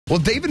Well,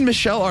 Dave and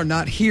Michelle are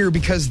not here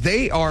because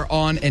they are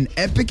on an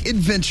epic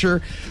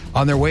adventure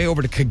on their way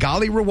over to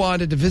Kigali,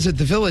 Rwanda to visit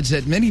the village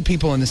that many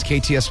people in this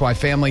KTSY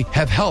family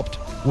have helped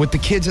with the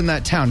kids in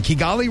that town.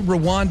 Kigali,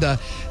 Rwanda,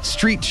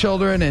 street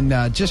children,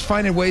 and just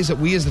finding ways that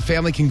we as the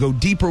family can go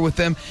deeper with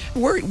them.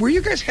 Where are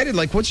you guys headed?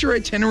 Like, what's your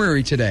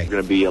itinerary today? We're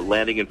going to be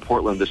landing in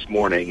Portland this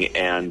morning,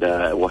 and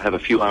we'll have a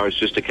few hours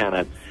just to kind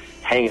of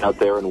hang out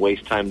there and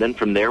waste time. Then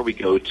from there, we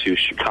go to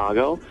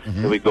Chicago.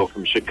 Then we go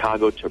from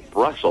Chicago to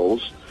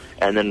Brussels.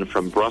 And then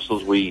from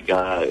Brussels, we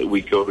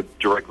go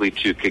directly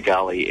to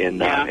Kigali in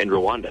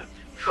Rwanda.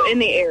 In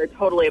the air,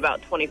 totally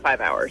about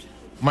 25 hours.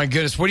 My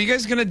goodness, what are you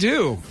guys going to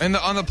do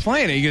on the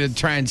plane? Are you going to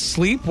try and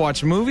sleep,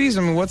 watch movies?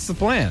 I mean, what's the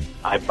plan?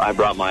 I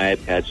brought my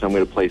iPad, so I'm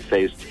going to play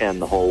Phase 10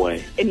 the whole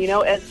way. And,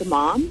 as the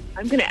mom,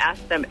 I'm going to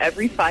ask them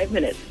every 5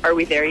 minutes, are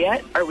we there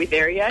yet? Are we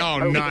there yet? Oh,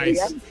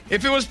 nice.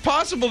 If it was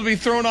possible to be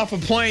thrown off a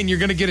plane, you're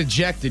going to get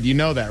ejected. You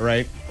know that,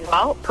 right?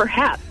 Well,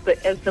 perhaps.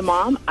 But as the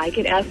mom, I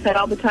get asked that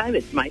all the time.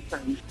 It's my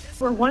turn.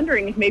 We're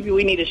wondering if maybe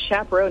we need a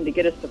chaperone to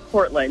get us to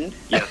Portland.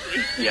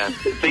 Yes.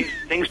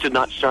 Things did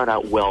not start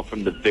out well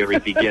from the very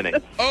beginning.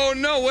 Oh,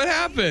 no. What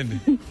happened?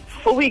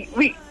 Well,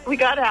 we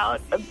got out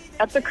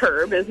at the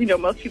curb, as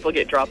most people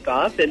get dropped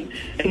off, and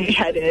we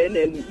head in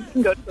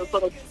and go to those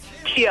little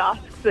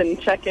kiosks and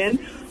check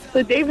in.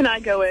 So Dave and I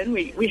go in.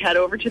 We head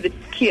over to the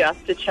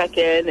kiosk to check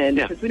in, and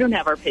because we don't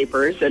have our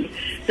papers, and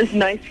these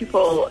nice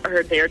people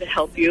are there to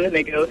help you, and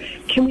they go,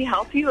 "Can we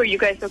help you? Are you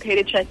guys okay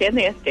to check in?"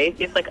 They ask Dave.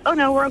 He's like, "Oh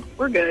no,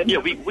 we're good." Yeah,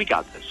 we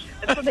got this.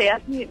 And so they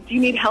ask me, "Do you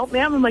need help,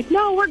 ma'am?" I'm like,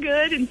 "No, we're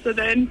good." And so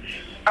then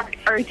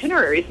our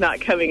itinerary's not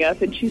coming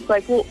up, and she's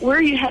like, "Well, where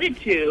are you headed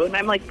to?" And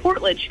I'm like,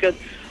 "Portland." She goes,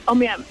 "Oh,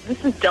 ma'am,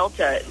 this is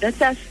Delta.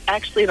 That's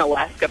actually an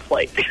Alaska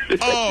flight."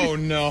 Oh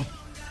no.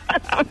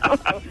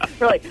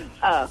 We're like,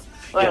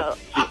 well,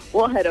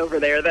 we'll head over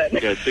there then.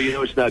 Yeah, so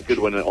it's not good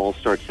when it all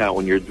starts out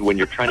when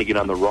you're trying to get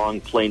on the wrong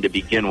plane to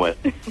begin with.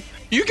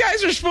 You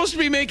guys are supposed to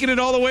be making it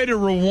all the way to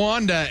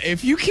Rwanda.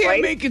 If you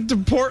can't make it to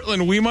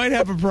Portland, we might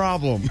have a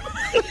problem.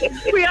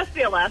 We asked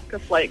the Alaska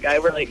flight guy.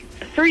 We're like,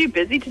 "Sir, are you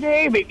busy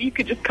today? Maybe you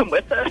could just come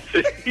with us."